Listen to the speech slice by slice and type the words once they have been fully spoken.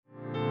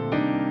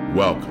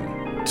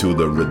Welcome to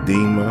the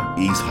Redeemer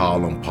East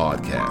Harlem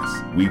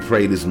podcast. We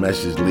pray this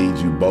message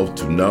leads you both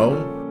to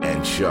know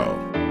and show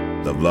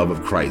the love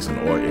of Christ in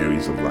all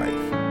areas of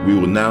life. We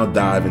will now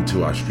dive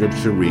into our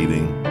scripture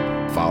reading,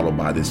 followed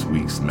by this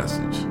week's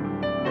message.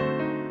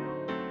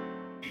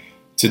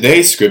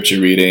 Today's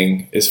scripture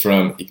reading is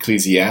from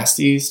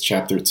Ecclesiastes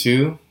chapter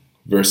 2,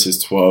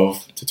 verses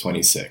 12 to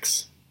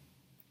 26.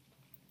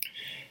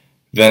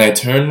 Then I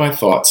turned my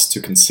thoughts to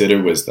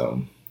consider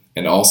wisdom,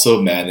 and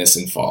also madness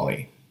and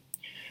folly.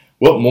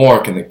 What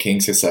more can the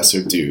king's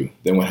successor do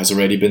than what has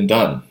already been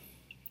done?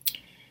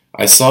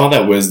 I saw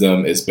that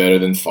wisdom is better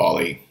than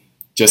folly,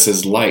 just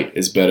as light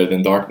is better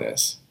than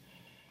darkness.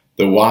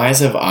 The wise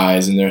have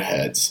eyes in their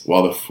heads,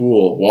 while the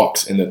fool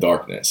walks in the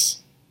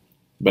darkness.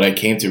 But I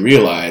came to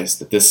realize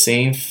that the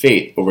same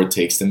fate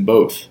overtakes them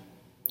both.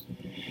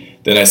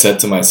 Then I said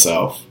to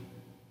myself,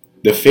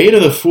 the fate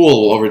of the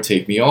fool will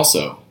overtake me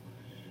also.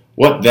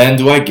 What then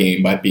do I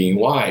gain by being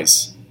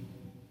wise?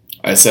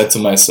 I said to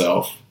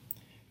myself,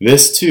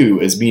 this too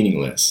is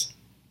meaningless.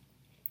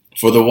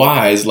 For the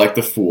wise, like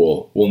the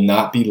fool, will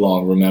not be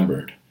long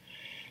remembered.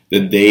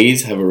 The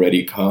days have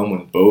already come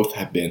when both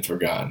have been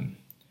forgotten.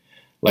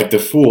 Like the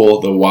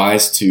fool, the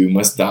wise too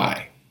must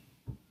die.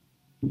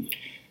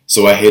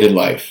 So I hated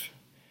life,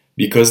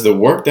 because the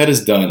work that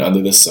is done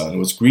under the sun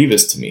was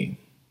grievous to me.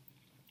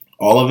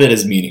 All of it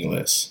is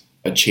meaningless,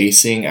 a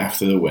chasing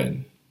after the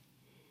wind.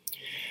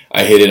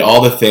 I hated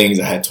all the things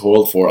I had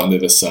toiled for under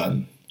the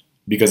sun,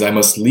 because I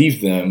must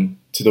leave them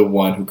to the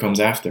one who comes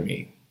after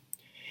me.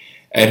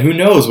 And who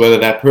knows whether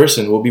that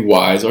person will be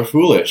wise or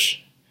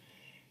foolish?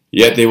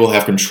 Yet they will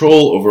have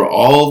control over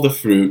all the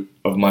fruit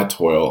of my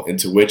toil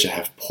into which I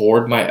have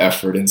poured my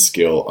effort and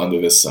skill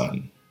under the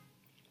sun.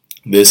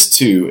 This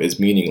too is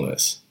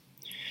meaningless.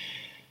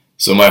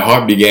 So my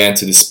heart began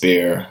to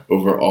despair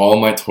over all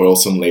my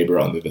toilsome labor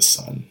under the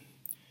sun.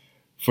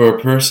 For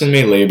a person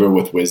may labor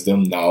with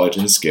wisdom, knowledge,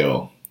 and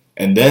skill,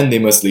 and then they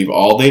must leave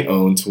all they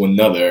own to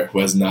another who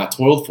has not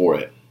toiled for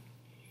it.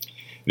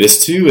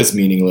 This too is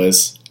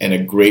meaningless and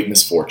a great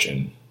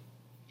misfortune.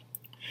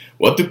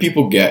 What do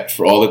people get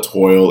for all the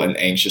toil and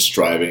anxious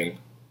striving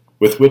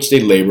with which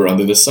they labor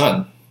under the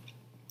sun?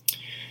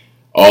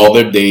 All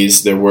their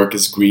days their work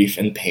is grief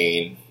and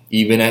pain.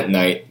 Even at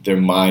night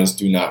their minds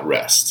do not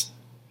rest.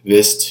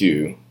 This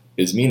too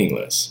is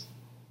meaningless.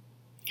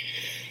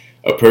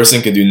 A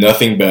person can do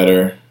nothing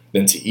better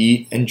than to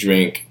eat and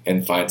drink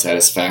and find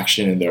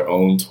satisfaction in their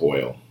own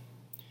toil.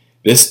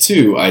 This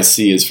too I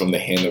see is from the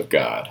hand of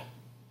God.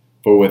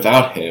 For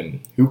without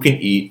him, who can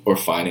eat or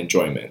find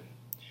enjoyment?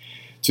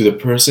 To the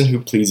person who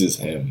pleases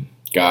him,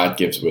 God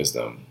gives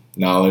wisdom,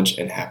 knowledge,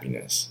 and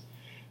happiness.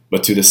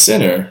 But to the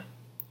sinner,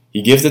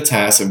 he gives the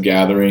task of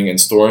gathering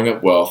and storing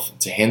up wealth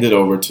to hand it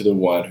over to the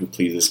one who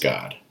pleases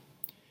God.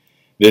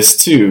 This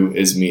too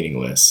is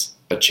meaningless,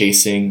 a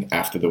chasing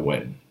after the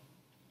wind.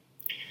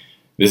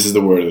 This is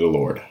the word of the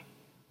Lord.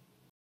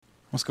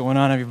 What's going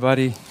on,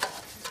 everybody?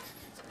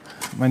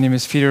 My name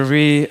is Peter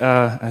Ree,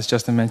 as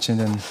Justin mentioned,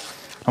 and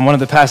I'm one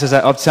of the pastors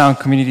at Uptown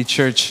Community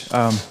Church,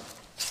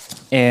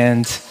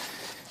 and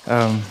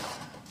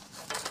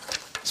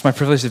it's my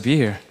privilege to be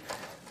here.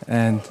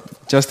 And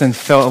Justin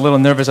felt a little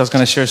nervous I was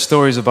going to share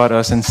stories about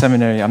us in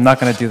seminary. I'm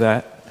not going to do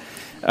that.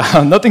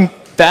 Nothing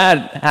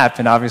bad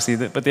happened, obviously,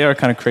 but they are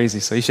kind of crazy,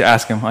 so you should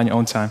ask him on your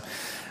own time.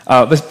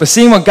 But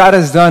seeing what God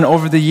has done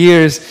over the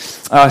years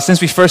since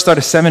we first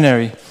started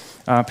seminary,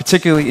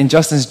 particularly in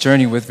Justin's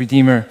journey with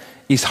Redeemer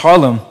East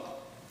Harlem,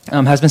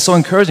 has been so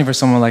encouraging for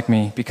someone like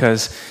me,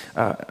 because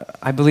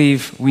I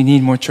believe we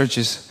need more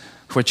churches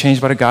who are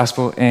changed by the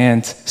gospel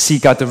and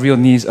seek out the real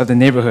needs of the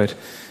neighborhood.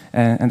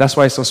 And that's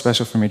why it's so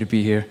special for me to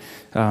be here.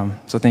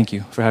 So thank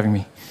you for having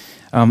me.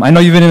 I know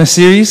you've been in a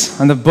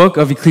series on the book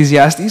of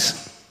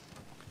Ecclesiastes.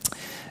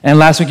 And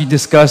last week you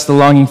discussed the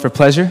longing for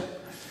pleasure.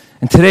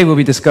 And today we'll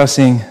be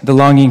discussing the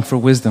longing for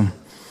wisdom.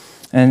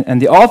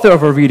 And the author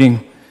of our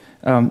reading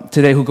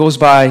today, who goes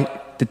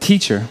by the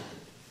teacher,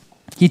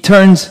 he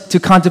turns to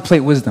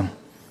contemplate wisdom,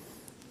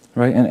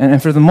 right?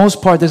 And for the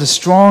most part, there's a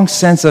strong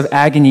sense of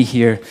agony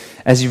here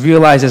as he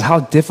realizes how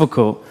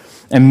difficult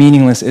and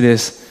meaningless it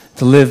is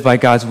to live by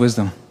God's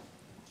wisdom.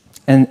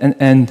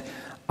 And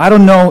I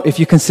don't know if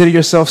you consider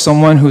yourself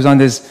someone who's on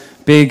this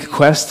big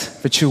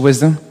quest for true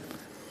wisdom,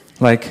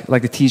 like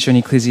the teacher in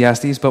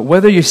Ecclesiastes, but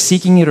whether you're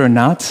seeking it or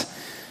not,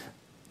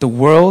 the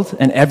world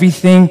and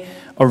everything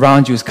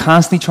around you is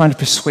constantly trying to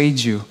persuade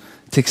you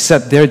to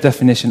accept their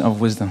definition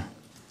of wisdom.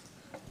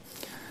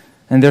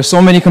 And there are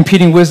so many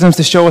competing wisdoms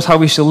to show us how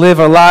we should live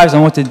our lives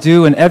and what to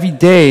do. And every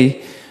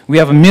day, we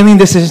have a million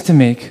decisions to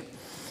make.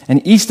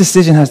 And each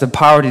decision has the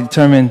power to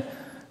determine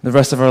the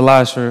rest of our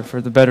lives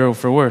for the better or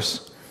for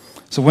worse.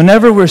 So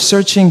whenever we're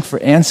searching for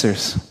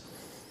answers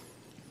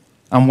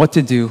on what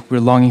to do, we're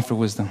longing for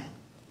wisdom.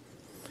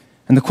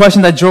 And the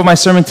question that drove my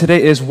sermon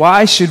today is,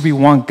 why should we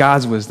want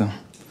God's wisdom?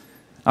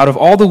 Out of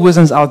all the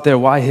wisdoms out there,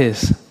 why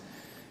his?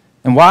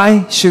 And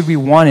why should we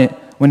want it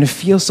when it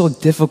feels so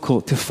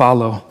difficult to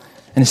follow,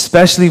 and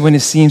especially when it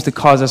seems to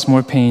cause us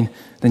more pain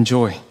than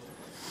joy?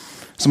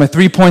 So my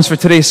 3 points for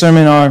today's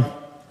sermon are,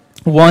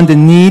 1, the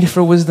need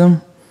for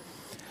wisdom.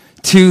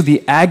 2,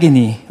 the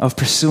agony of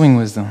pursuing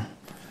wisdom.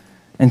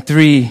 And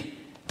 3,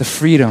 the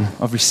freedom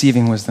of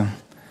receiving wisdom.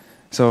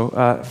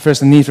 So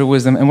first, the need for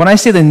wisdom. And when I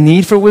say the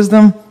need for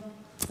wisdom,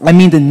 I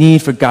mean the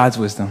need for God's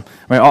wisdom.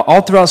 Right?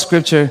 All throughout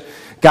Scripture,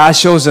 God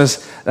shows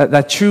us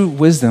that true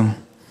wisdom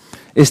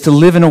is to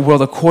live in a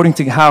world according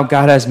to how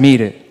God has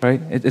made it.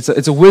 Right?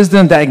 It's a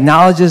wisdom that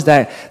acknowledges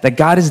that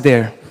God is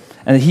there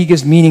and that He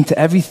gives meaning to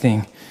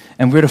everything.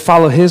 And we're to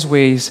follow His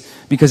ways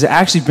because it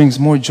actually brings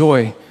more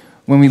joy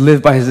when we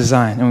live by His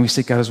design and when we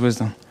seek out His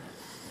wisdom.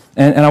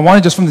 And I want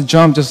to just from the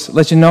jump just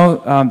let you know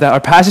that our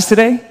passage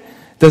today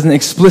doesn't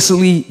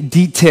explicitly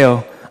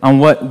detail on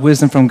what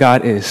wisdom from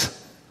God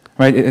is.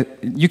 Right?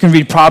 You can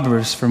read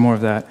Proverbs for more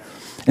of that.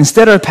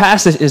 Instead, our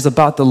passage is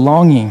about the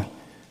longing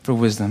for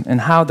wisdom and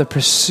how the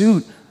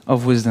pursuit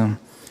of wisdom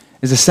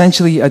is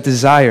essentially a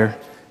desire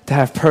to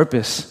have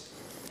purpose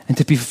and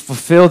to be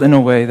fulfilled in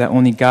a way that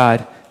only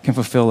God can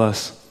fulfill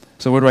us.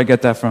 So where do I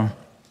get that from?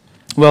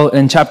 Well,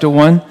 in chapter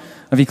 1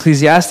 of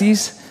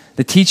Ecclesiastes,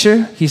 the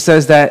teacher, he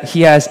says that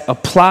he has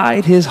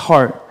applied his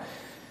heart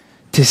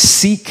to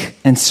seek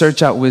and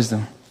search out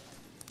wisdom.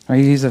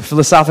 Right? He's a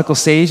philosophical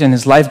sage, and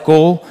his life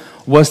goal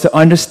was to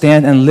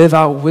understand and live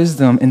out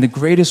wisdom in the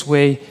greatest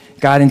way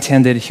God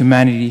intended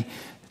humanity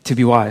to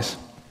be wise.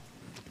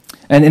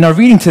 And in our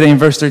reading today in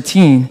verse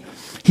 13,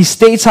 he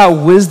states how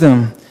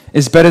wisdom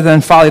is better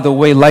than folly the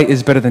way light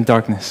is better than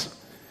darkness.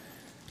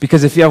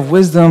 Because if you have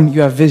wisdom,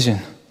 you have vision,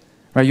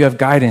 right? You have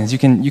guidance. You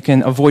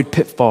can avoid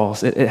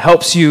pitfalls. It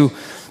helps you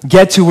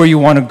get to where you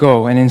want to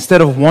go. And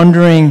instead of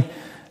wandering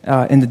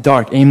in the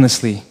dark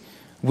aimlessly,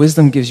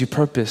 wisdom gives you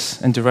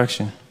purpose and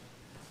direction.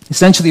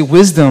 Essentially,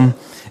 wisdom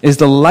is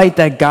the light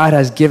that God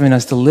has given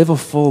us to live a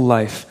full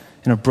life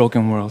in a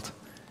broken world.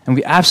 And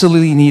we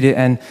absolutely need it,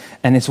 and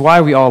it's why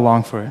we all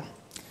long for it.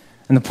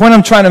 And the point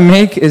I'm trying to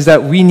make is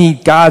that we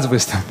need God's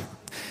wisdom.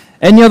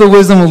 Any other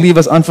wisdom will leave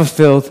us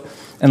unfulfilled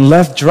and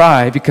left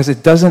dry because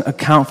it doesn't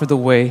account for the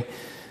way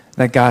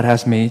that God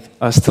has made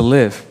us to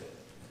live.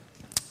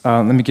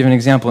 Let me give an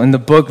example. In the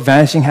book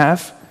Vanishing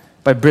Half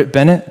by Britt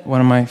Bennett, one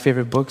of my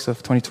favorite books of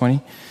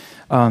 2020,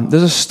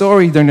 there's a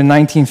story during the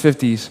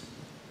 1950s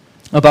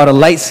about a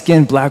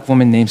light-skinned black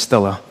woman named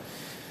Stella.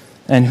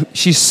 And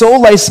she's so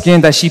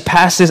light-skinned that she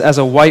passes as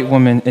a white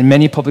woman in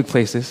many public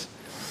places.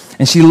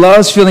 And she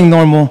loves feeling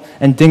normal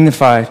and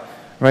dignified,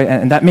 right?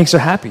 And that makes her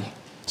happy.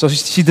 So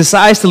she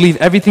decides to leave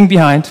everything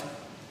behind,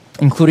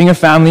 including her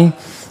family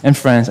and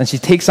friends, and she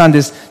takes on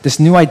this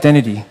new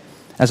identity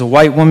as a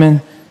white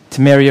woman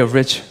to marry a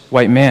rich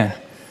white man.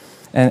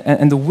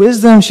 And the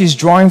wisdom she's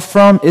drawing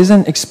from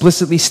isn't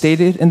explicitly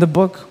stated in the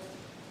book,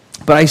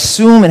 but I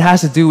assume it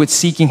has to do with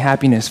seeking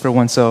happiness for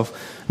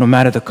oneself, no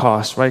matter the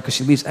cost, right? Because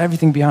she leaves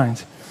everything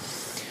behind.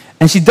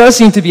 And she does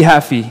seem to be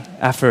happy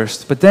at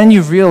first, but then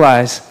you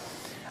realize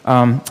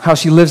how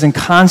she lives in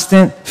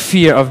constant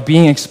fear of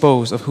being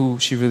exposed of who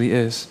she really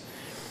is.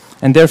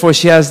 And therefore,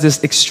 she has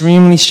this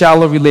extremely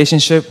shallow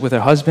relationship with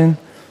her husband.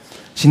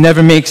 She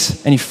never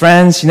makes any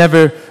friends. She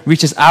never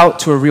reaches out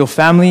to her real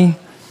family.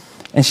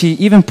 And she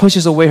even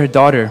pushes away her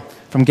daughter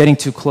from getting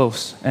too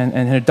close.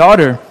 And her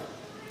daughter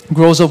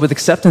grows up with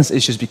acceptance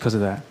issues because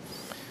of that.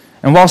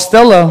 And while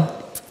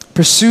Stella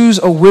pursues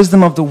a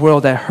wisdom of the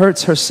world that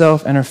hurts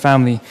herself and her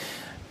family,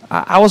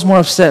 I was more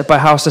upset by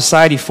how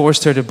society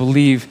forced her to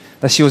believe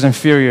that she was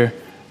inferior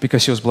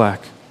because she was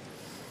black.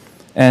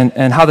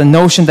 And how the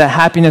notion that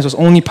happiness was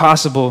only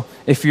possible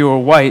if you were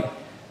white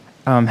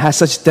has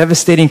such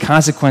devastating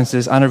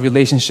consequences on her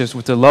relationships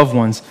with her loved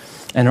ones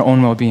and her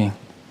own well-being.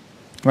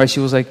 Right? She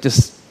was like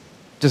just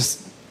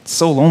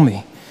so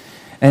lonely.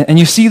 And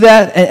you see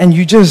that, and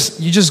you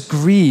just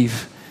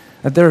grieve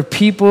that there are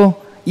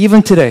people,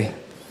 even today,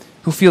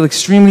 who feel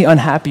extremely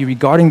unhappy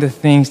regarding the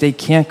things they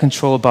can't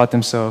control about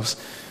themselves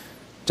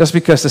just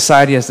because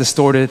society has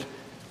distorted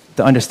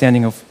the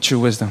understanding of true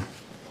wisdom.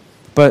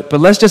 But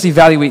let's just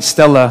evaluate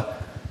Stella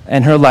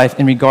and her life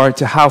in regard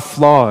to how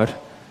flawed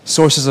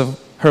sources of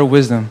her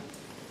wisdom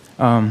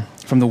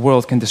from the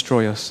world can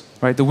destroy us.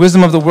 Right? The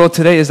wisdom of the world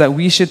today is that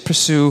we should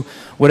pursue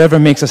whatever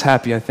makes us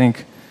happy. I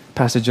think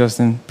Pastor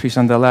Justin preached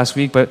on that last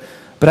week. But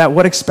at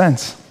what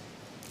expense?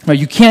 Right?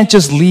 You can't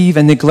just leave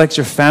and neglect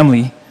your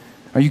family.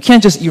 Right? You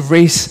can't just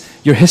erase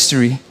your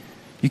history.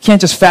 You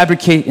can't just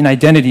fabricate an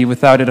identity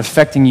without it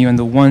affecting you and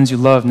the ones you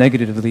love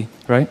negatively.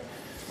 Right?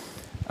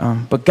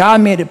 But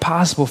God made it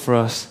possible for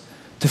us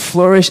to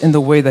flourish in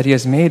the way that He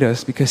has made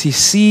us because He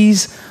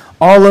sees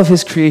all of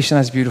His creation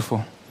as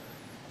beautiful.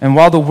 And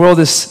while the world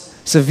is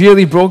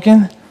severely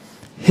broken,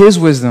 His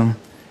wisdom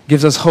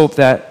gives us hope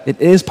that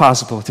it is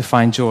possible to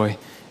find joy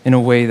in a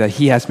way that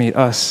He has made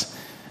us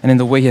and in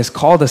the way He has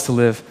called us to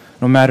live,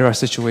 no matter our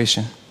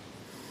situation.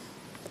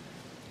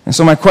 And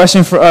so my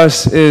question for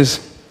us is,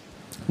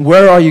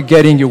 where are you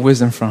getting your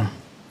wisdom from?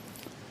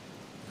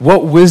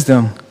 What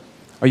wisdom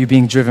are you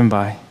being driven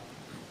by?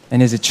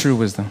 And is it true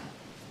wisdom?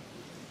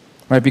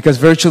 Right? Because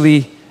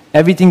virtually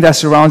everything that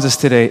surrounds us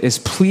today is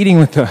pleading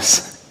with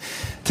us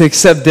to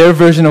accept their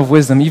version of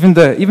wisdom, even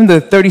the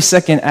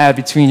 30-second ad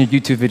between your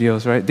YouTube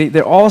videos, right?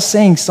 They're all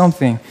saying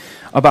something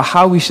about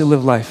how we should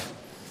live life.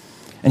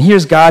 And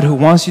here's God who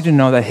wants you to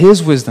know that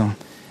his wisdom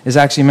is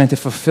actually meant to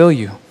fulfill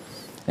you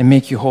and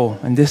make you whole.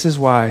 And this is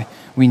why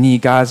we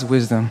need God's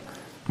wisdom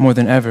more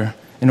than ever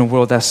in a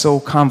world that's so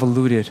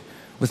convoluted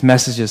with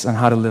messages on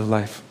how to live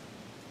life.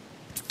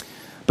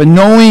 But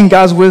knowing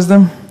God's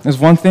wisdom is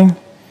one thing,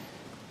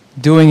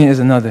 doing it is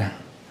another.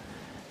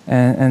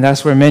 And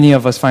that's where many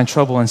of us find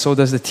trouble, and so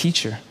does the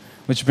teacher,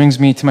 which brings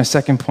me to my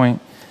second point,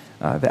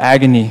 the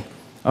agony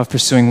of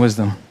pursuing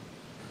wisdom.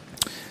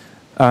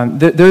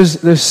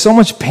 There's so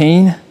much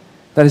pain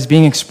that is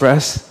being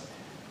expressed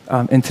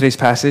in today's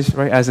passage,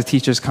 right, as the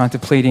teacher is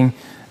contemplating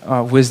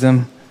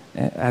wisdom,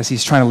 as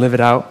he's trying to live it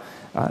out.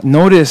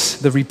 Notice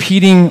the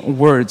repeating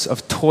words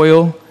of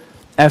toil,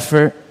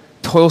 effort,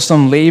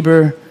 toilsome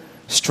labor,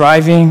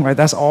 striving, right?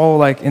 That's all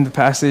like in the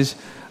passage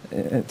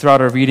throughout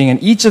our reading.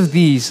 And each of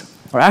these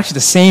are actually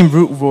the same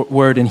root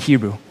word in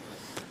Hebrew.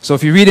 So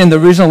if you read it in the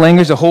original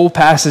language, the whole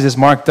passage is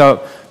marked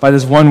up by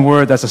this one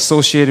word that's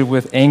associated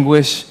with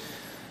anguish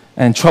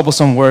and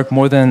troublesome work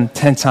more than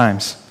 10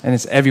 times, and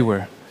it's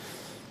everywhere.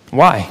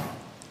 Why?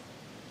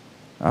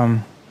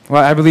 Well,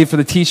 I believe for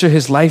the teacher,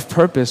 his life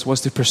purpose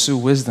was to pursue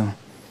wisdom.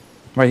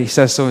 Right? He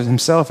says so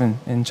himself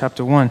in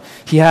chapter 1.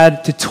 He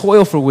had to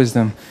toil for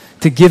wisdom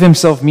to give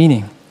himself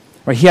meaning.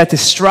 Right? He had to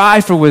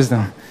strive for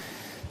wisdom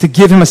to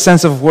give him a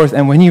sense of worth.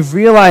 And when he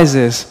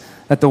realizes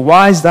that the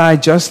wise die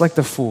just like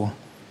the fool,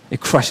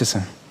 it crushes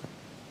him.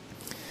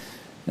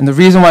 And the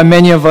reason why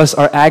many of us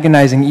are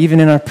agonizing, even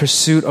in our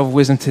pursuit of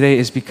wisdom today,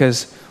 is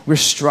because we're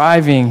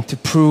striving to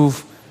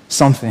prove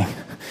something.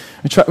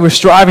 We're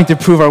striving to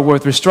prove our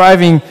worth. We're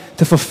striving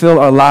to fulfill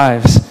our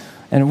lives.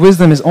 And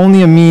wisdom is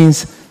only a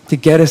means to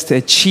get us to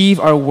achieve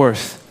our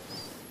worth.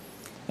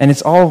 And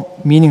it's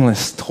all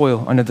meaningless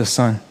toil under the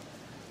sun.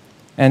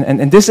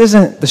 And this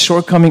isn't the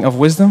shortcoming of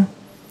wisdom,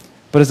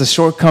 but it's the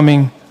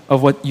shortcoming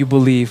of what you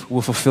believe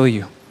will fulfill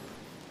you.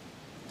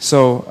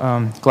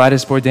 So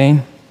Gladys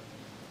Bourdain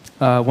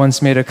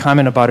once made a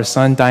comment about her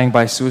son dying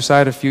by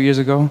suicide a few years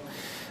ago.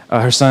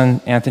 Her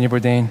son, Anthony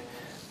Bourdain,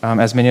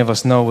 as many of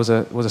us know, was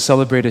a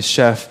celebrated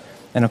chef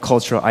and a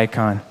cultural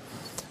icon.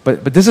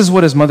 But this is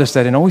what his mother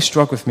said, and it always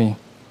struck with me.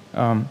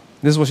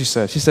 This is what she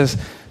said. She says,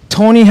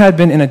 Tony had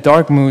been in a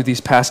dark mood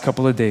these past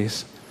couple of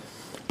days,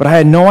 but I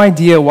had no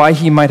idea why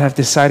he might have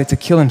decided to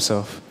kill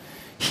himself.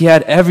 He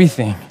had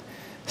everything: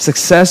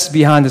 success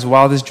beyond his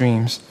wildest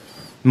dreams,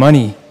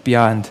 money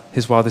beyond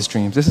his wildest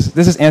dreams.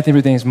 This is Anthony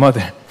Bourdain's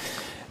mother.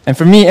 And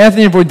for me,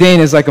 Anthony Bourdain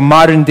is like a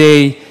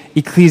modern-day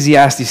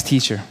Ecclesiastes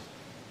teacher.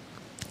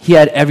 He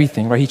had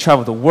everything, right? He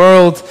traveled the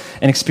world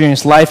and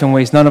experienced life in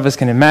ways none of us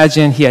can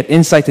imagine. He had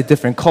insight to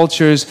different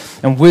cultures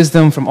and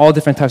wisdom from all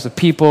different types of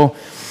people.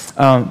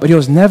 But he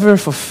was never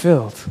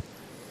fulfilled.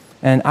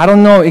 And I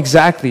don't know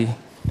exactly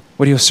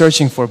what he was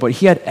searching for, but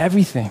he had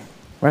everything,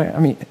 right? I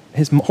mean,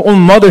 his own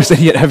mother said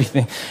he had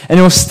everything. And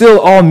it was still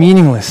all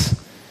meaningless.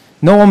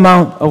 No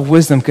amount of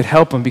wisdom could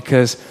help him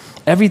because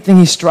everything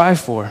he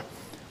strived for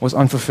was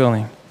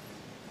unfulfilling.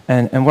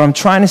 And what I'm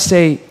trying to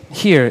say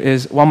here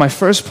is, while my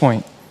first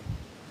point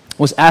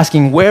was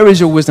asking, where is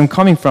your wisdom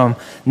coming from?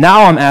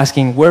 Now I'm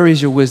asking, where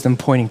is your wisdom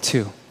pointing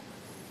to?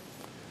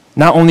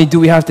 Not only do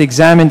we have to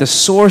examine the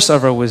source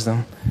of our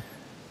wisdom,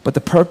 but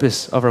the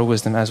purpose of our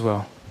wisdom as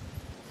well.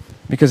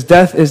 Because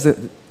death is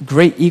the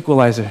great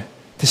equalizer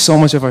to so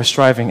much of our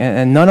striving,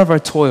 and none of our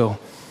toil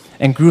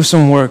and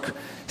gruesome work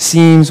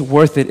seems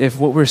worth it if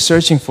what we're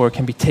searching for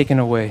can be taken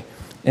away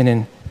in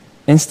an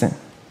instant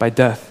by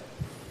death.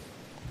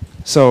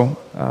 So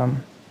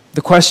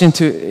the question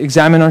to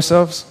examine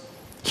ourselves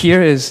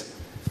here is,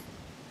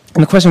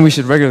 and the question we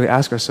should regularly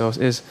ask ourselves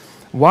is,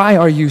 why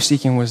are you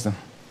seeking wisdom?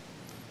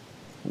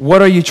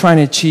 What are you trying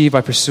to achieve by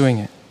pursuing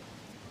it?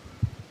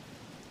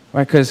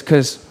 Right?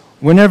 Because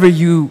whenever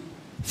you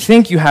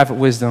think you have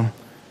wisdom,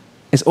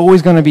 it's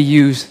always going to be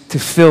used to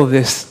fill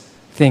this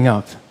thing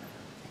up,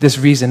 this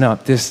reason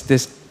up, this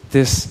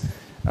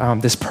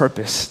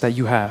purpose that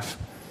you have.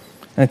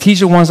 And the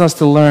teacher wants us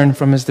to learn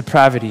from his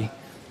depravity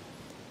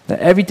that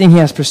everything he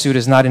has pursued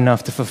is not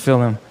enough to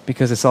fulfill him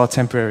because it's all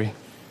temporary.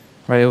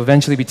 Right? It will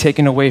eventually be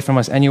taken away from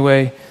us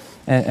anyway.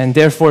 And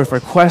therefore, if our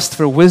quest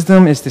for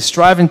wisdom is to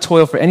strive and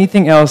toil for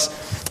anything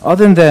else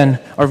other than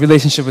our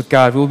relationship with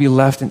God, we will be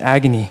left in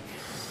agony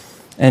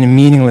and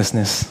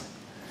meaninglessness.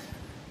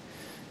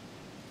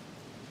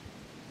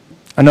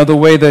 Another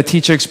way the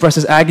teacher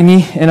expresses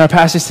agony in our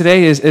passage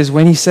today is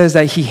when he says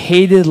that he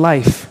hated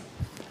life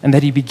and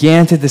that he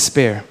began to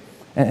despair.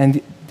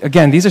 And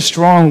again, these are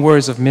strong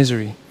words of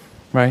misery,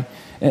 right?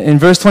 In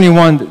verse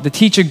 21, the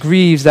teacher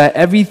grieves that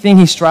everything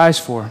he strives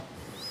for,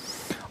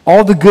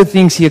 all the good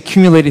things he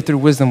accumulated through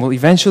wisdom, will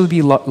eventually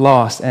be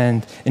lost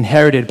and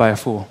inherited by a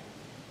fool.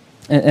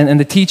 And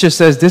the teacher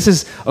says this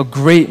is a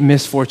great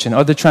misfortune.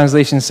 Other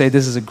translations say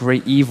this is a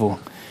great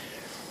evil.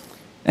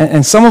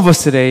 And some of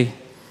us today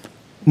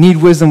need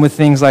wisdom with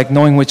things like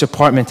knowing which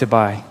apartment to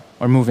buy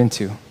or move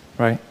into,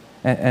 right?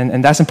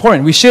 And that's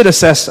important. We should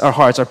assess our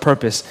hearts, our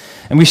purpose,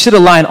 and we should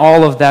align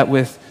all of that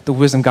with the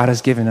wisdom God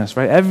has given us,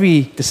 right?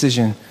 Every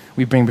decision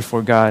we bring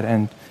before God,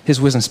 and his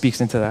wisdom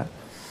speaks into that.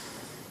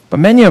 But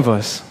many of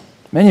us,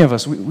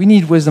 we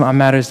need wisdom on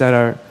matters that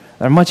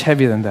are much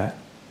heavier than that,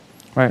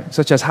 right?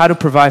 Such as how to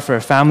provide for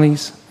our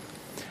families,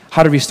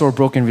 how to restore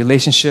broken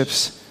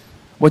relationships,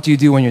 what do you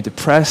do when you're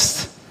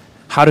depressed,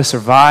 how to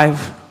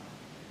survive.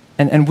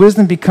 And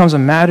wisdom becomes a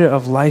matter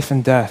of life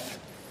and death.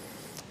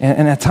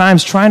 And at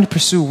times, trying to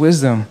pursue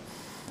wisdom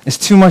is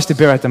too much to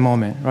bear at the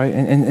moment, right?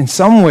 And in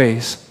some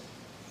ways,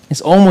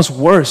 it's almost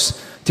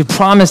worse to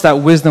promise that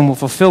wisdom will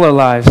fulfill our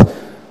lives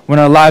when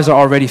our lives are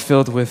already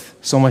filled with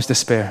so much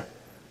despair.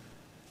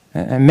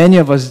 And many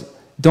of us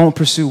don't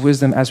pursue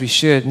wisdom as we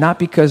should, not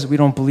because we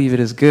don't believe it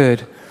is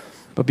good,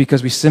 but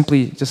because we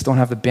simply just don't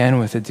have the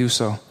bandwidth to do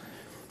so.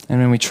 And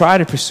when we try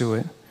to pursue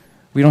it,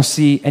 we don't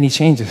see any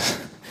changes.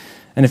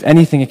 And if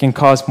anything, it can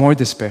cause more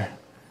despair.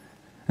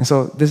 And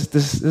so this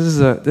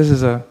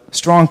is a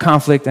strong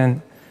conflict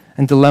and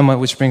dilemma,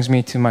 which brings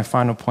me to my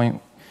final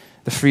point,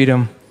 the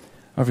freedom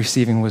of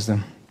receiving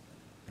wisdom.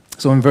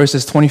 So in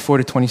verses 24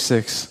 to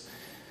 26,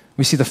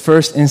 we see the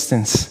first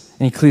instance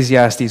in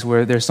Ecclesiastes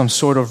where there's some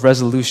sort of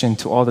resolution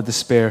to all the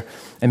despair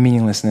and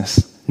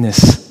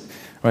meaninglessness,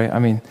 right? I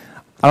mean,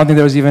 I don't think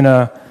there was even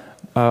a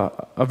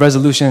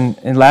resolution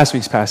in last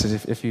week's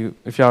passage, if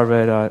y'all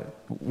read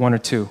 1 or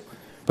 2.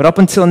 But up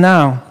until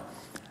now,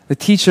 the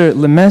teacher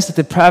laments the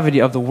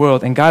depravity of the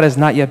world, and God has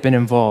not yet been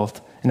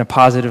involved in a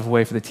positive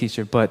way for the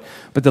teacher. But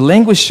the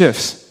language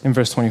shifts in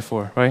verse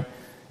 24, right?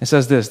 It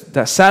says this,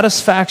 that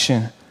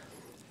satisfaction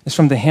is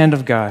from the hand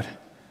of God,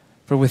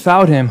 for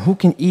without him, who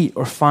can eat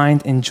or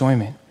find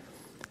enjoyment?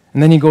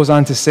 And then he goes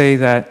on to say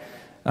that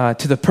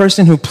to the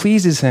person who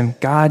pleases him,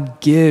 God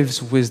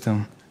gives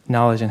wisdom,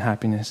 knowledge, and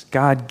happiness.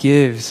 God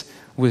gives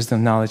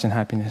wisdom, knowledge, and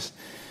happiness.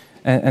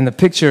 And the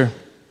picture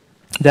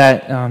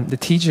that the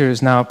teacher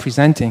is now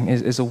presenting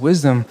is a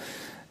wisdom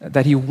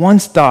that he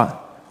once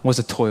thought was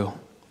a toil,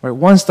 right?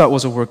 Once thought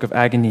was a work of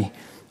agony.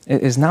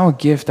 It is now a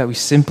gift that we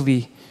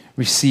simply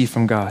receive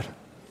from God.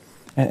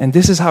 And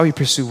this is how we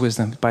pursue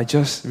wisdom, by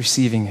just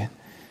receiving it.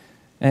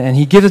 And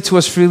he gives it to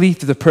us freely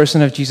through the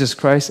person of Jesus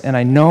Christ. And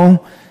I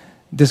know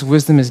this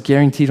wisdom is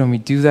guaranteed when we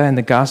do that in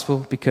the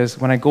gospel, because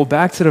when I go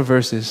back to the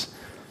verses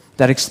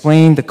that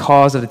explain the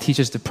cause of the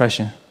teacher's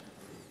depression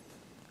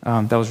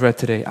that was read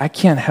today, I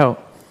can't help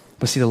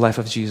but see the life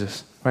of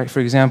Jesus, right?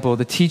 For example,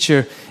 the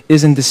teacher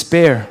is in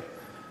despair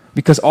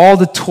because all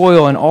the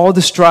toil and all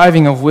the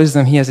striving of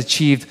wisdom he has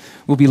achieved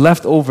will be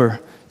left over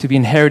to be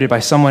inherited by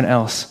someone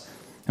else.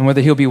 And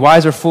whether he'll be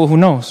wise or fool, who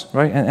knows,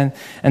 right?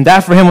 And that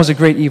for him was a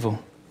great evil.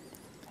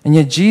 And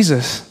yet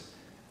Jesus,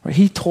 right,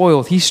 he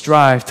toiled, he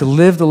strived to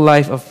live the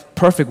life of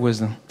perfect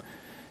wisdom,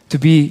 to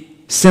be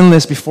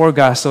sinless before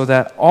God so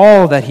that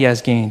all that he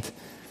has gained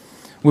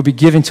will be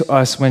given to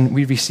us when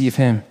we receive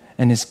him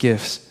and his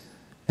gifts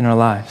in our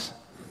lives.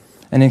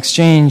 And in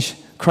exchange,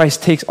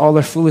 Christ takes all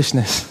our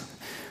foolishness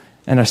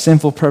and our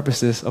sinful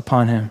purposes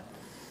upon him.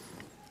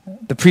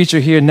 The preacher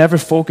here never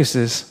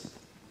focuses,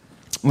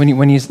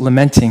 when he's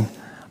lamenting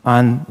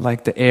on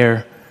like the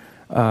heir,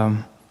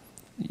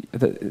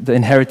 the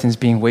inheritance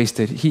being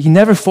wasted, he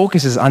never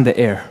focuses on the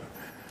heir,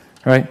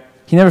 right?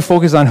 He never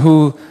focuses on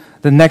who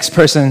the next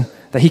person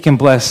that he can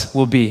bless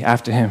will be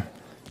after him.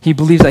 He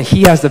believes that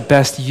he has the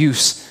best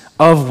use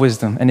of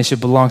wisdom and it should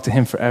belong to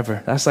him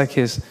forever. That's like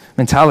his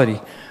mentality.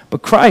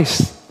 But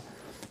Christ,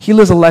 he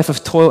lives a life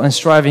of toil and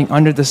striving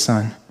under the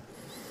sun.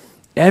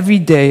 Every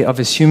day of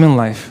his human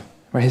life,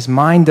 right, his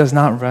mind does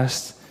not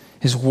rest.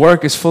 His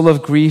work is full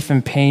of grief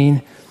and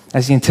pain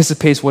as he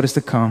anticipates what is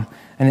to come.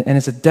 And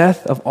it's a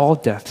death of all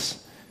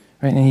deaths,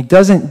 right? And he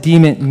doesn't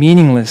deem it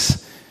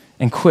meaningless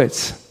and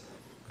quits,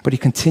 but he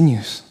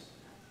continues.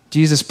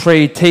 Jesus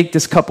prayed, "Take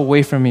this cup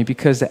away from me,"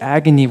 because the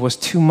agony was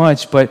too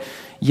much, but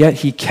yet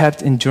he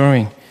kept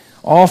enduring,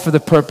 all for the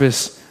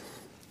purpose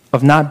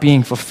of not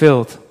being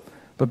fulfilled,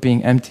 but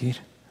being emptied.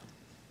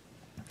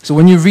 So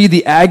when you read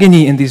the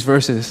agony in these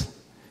verses,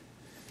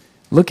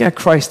 look at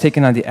Christ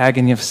taking on the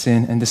agony of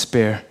sin and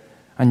despair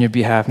on your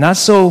behalf, not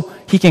so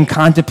he can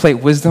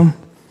contemplate wisdom,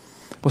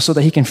 but so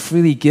that he can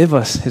freely give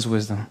us his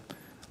wisdom.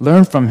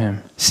 Learn from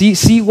him.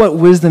 See what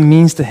wisdom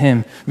means to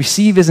him.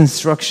 Receive his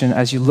instruction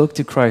as you look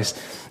to Christ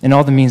in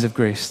all the means of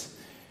grace.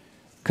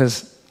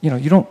 Because, do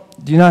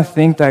you not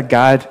think that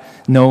God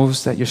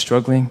knows that you're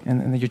struggling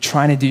and that you're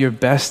trying to do your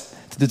best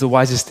to do the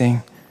wisest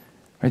thing?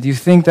 Or do you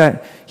think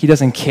that he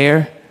doesn't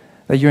care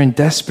that you're in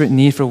desperate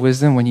need for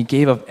wisdom when he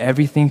gave up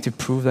everything to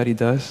prove that he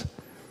does?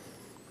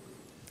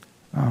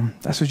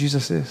 That's what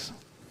Jesus is.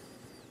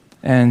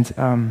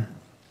 And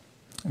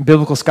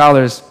biblical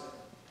scholars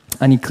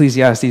on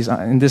Ecclesiastes,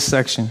 in this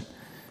section,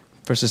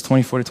 verses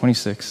 24 to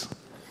 26,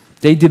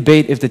 they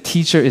debate if the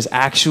teacher is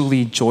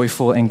actually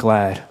joyful and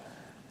glad.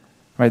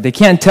 Right? They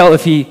can't tell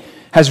if he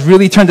has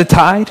really turned the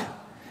tide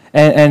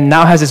and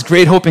now has this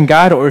great hope in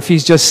God, or if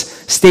he's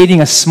just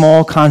stating a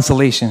small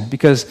consolation.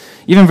 Because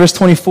even verse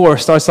 24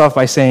 starts off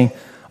by saying,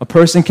 a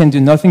person can do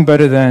nothing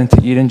better than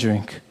to eat and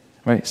drink.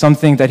 Right?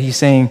 Something that he's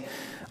saying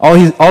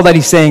All that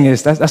he's saying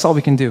is, that's all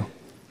we can do.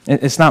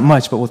 It's not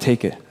much, but we'll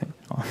take it.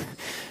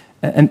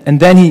 And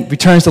then he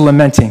returns to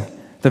lamenting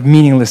the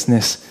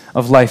meaninglessness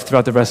of life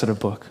throughout the rest of the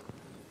book.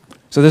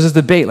 So there's this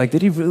debate, like,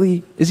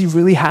 is he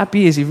really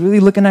happy? Is he really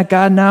looking at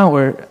God now?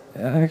 Or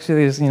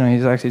actually,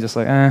 he's actually just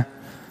like,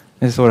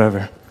 it's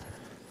whatever.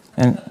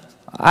 And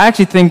I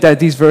actually think that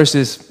these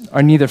verses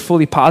are neither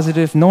fully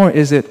positive, nor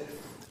is it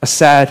a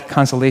sad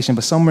consolation,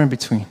 but somewhere in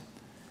between.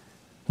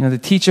 The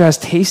teacher has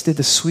tasted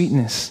the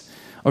sweetness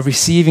of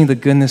receiving the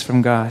goodness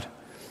from God,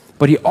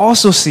 but he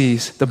also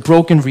sees the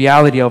broken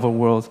reality of a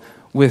world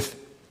with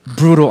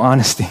brutal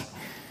honesty.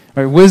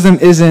 Right? Wisdom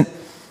isn't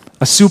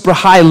a super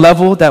high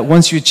level that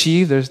once you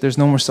achieve, there's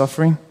no more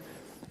suffering.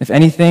 If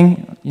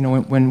anything,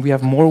 when we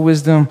have more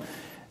wisdom,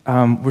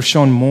 we're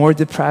shown more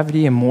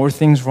depravity and more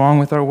things wrong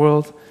with our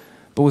world.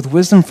 But with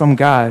wisdom from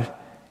God,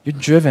 you're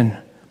driven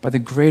by the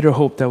greater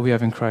hope that we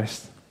have in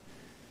Christ.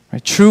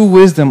 Right? True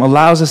wisdom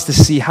allows us to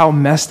see how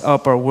messed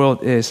up our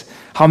world is,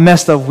 how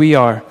messed up we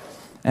are,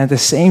 and at the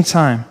same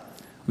time,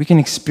 we can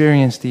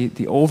experience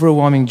the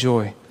overwhelming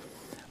joy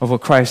of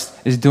what Christ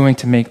is doing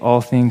to make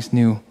all things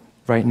new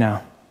right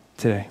now,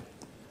 today.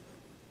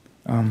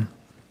 I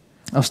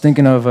was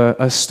thinking of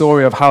a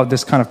story of how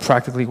this kind of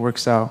practically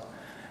works out.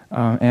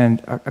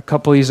 And a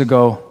couple years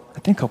ago,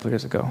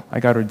 I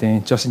got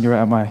ordained. Justin, you were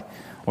at my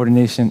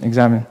ordination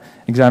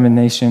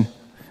examination.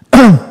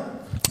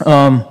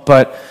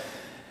 But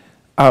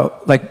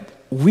like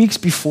weeks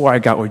before I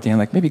got ordained,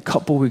 like maybe a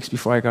couple weeks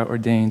before I got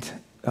ordained,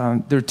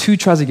 there were two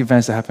tragic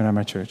events that happened at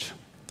my church.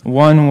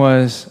 One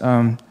was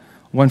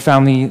one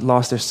family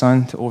lost their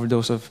son to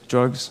overdose of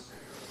drugs.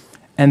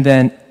 And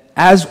then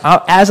as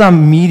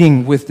I'm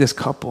meeting with this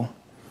couple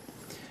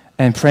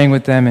and praying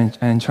with them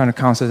and trying to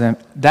counsel them,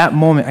 that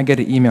moment I get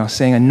an email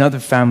saying another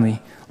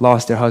family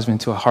lost their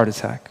husband to a heart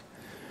attack.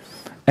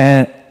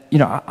 And,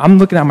 I'm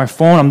looking at my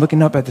phone, I'm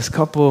looking up at this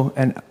couple,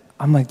 and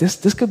I'm like,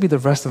 this could be the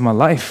rest of my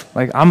life.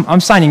 Like,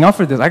 I'm signing up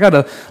for this. I got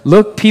to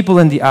look people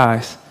in the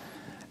eyes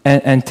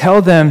and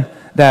tell them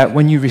that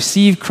when you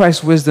receive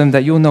Christ's wisdom,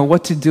 that you'll know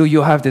what to do.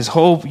 You'll have this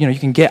hope. You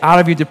can get out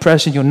of your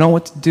depression. You'll know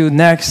what to do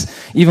next,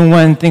 even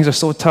when things are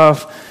so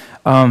tough.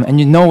 And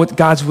you know what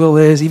God's will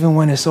is, even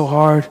when it's so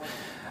hard.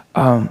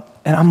 And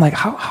I'm like,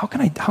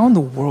 how in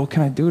the world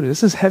can I do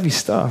this? This is heavy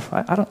stuff.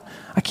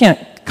 I can't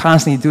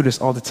constantly do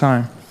this all the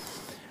time.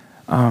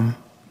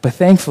 But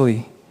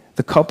thankfully,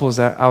 the couples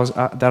that I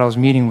was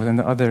meeting with,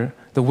 and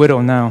the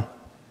widow now,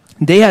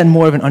 they had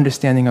more of an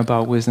understanding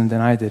about wisdom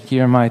than I did.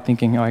 Here am I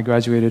thinking, I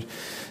graduated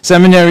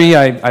seminary,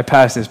 I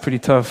passed this pretty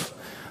tough,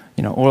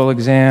 oral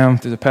exam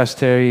through the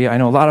pastorate. I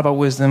know a lot about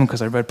wisdom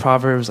because I read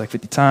Proverbs like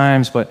 50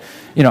 times. But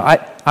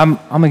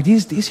I'm like,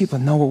 these people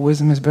know what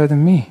wisdom is better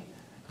than me. You know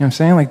what I'm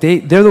saying? Like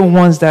they're the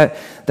ones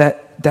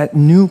that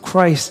knew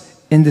Christ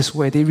in this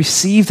way. They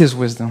received his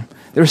wisdom.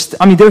 They're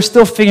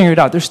still figuring it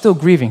out. They're still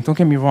grieving. Don't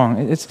get me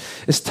wrong.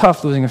 It's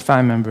tough losing a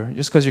family member.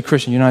 Just because you're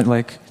Christian, you're not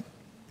like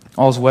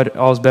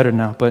all's better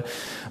now.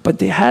 But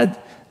they had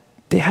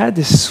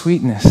this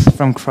sweetness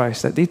from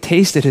Christ, that they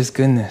tasted his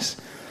goodness,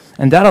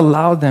 and that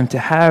allowed them to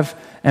have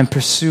and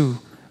pursue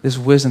this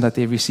wisdom that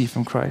they received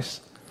from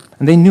Christ.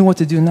 And they knew what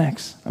to do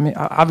next.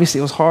 Obviously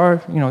it was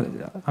hard.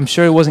 I'm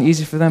sure it wasn't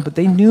easy for them, but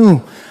they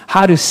knew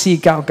how to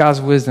seek out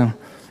God's wisdom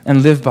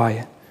and live by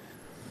it.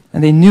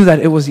 And they knew that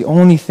it was the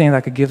only thing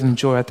that could give them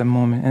joy at the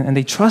moment. And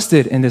they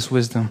trusted in this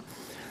wisdom,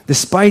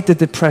 despite the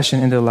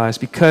depression in their lives,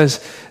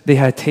 because they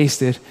had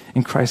tasted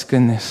in Christ's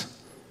goodness.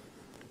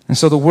 And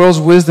so the world's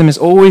wisdom is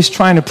always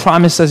trying to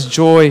promise us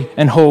joy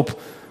and hope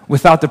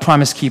without the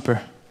promise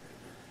keeper.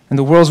 And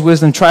the world's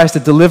wisdom tries to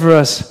deliver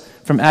us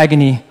from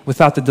agony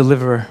without the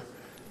deliverer.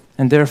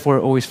 And therefore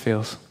it always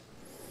fails.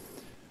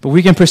 But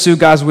we can pursue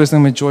God's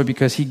wisdom with joy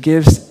because he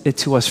gives it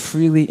to us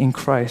freely in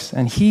Christ.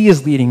 And he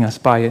is leading us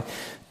by it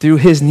through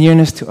his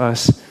nearness to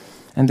us,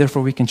 and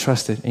therefore we can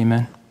trust it.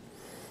 Amen.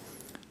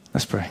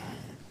 Let's pray.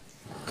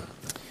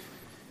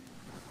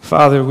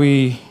 Father,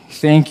 we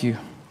thank you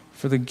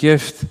for the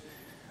gift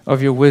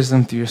of your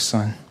wisdom through your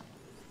Son.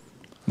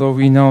 Lord,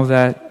 we know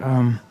that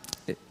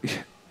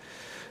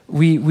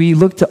we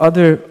look to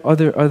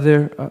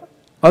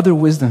other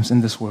wisdoms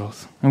in this world,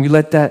 and we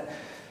let that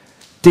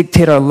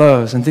dictate our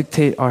loves and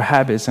dictate our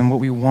habits and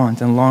what we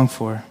want and long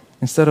for,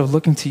 instead of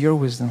looking to your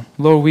wisdom.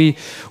 Lord, we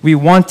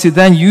want to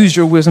then use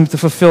your wisdom to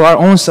fulfill our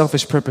own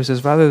selfish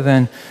purposes rather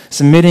than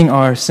submitting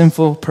our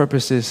sinful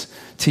purposes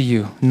to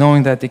you,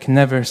 knowing that they can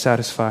never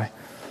satisfy.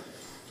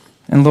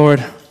 And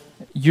Lord,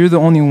 you're the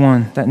only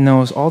one that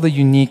knows all the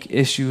unique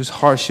issues,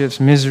 hardships,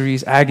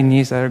 miseries,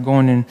 agonies that are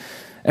going in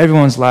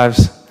everyone's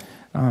lives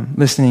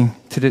listening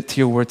to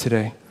your word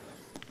today.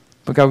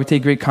 But God, we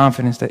take great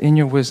confidence that in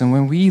your wisdom,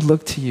 when we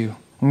look to you,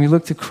 when we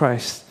look to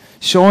Christ,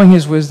 showing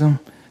his wisdom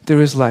through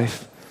his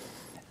life,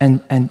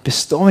 and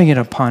bestowing it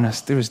upon us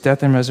through his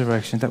death and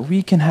resurrection, that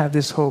we can have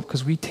this hope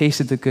because we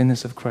tasted the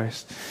goodness of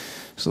Christ.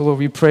 So Lord,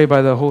 we pray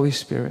by the Holy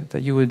Spirit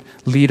that you would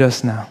lead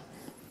us now.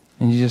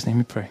 In Jesus' name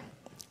we pray.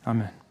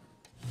 Amen.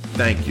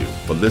 Thank you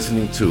for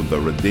listening to the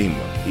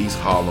Redeemer East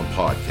Harlem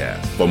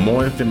podcast. For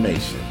more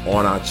information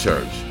on our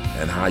church,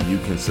 and how you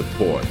can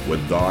support what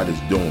God is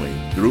doing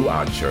through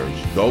our church,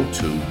 go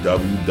to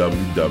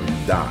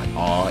www.reh.nyc.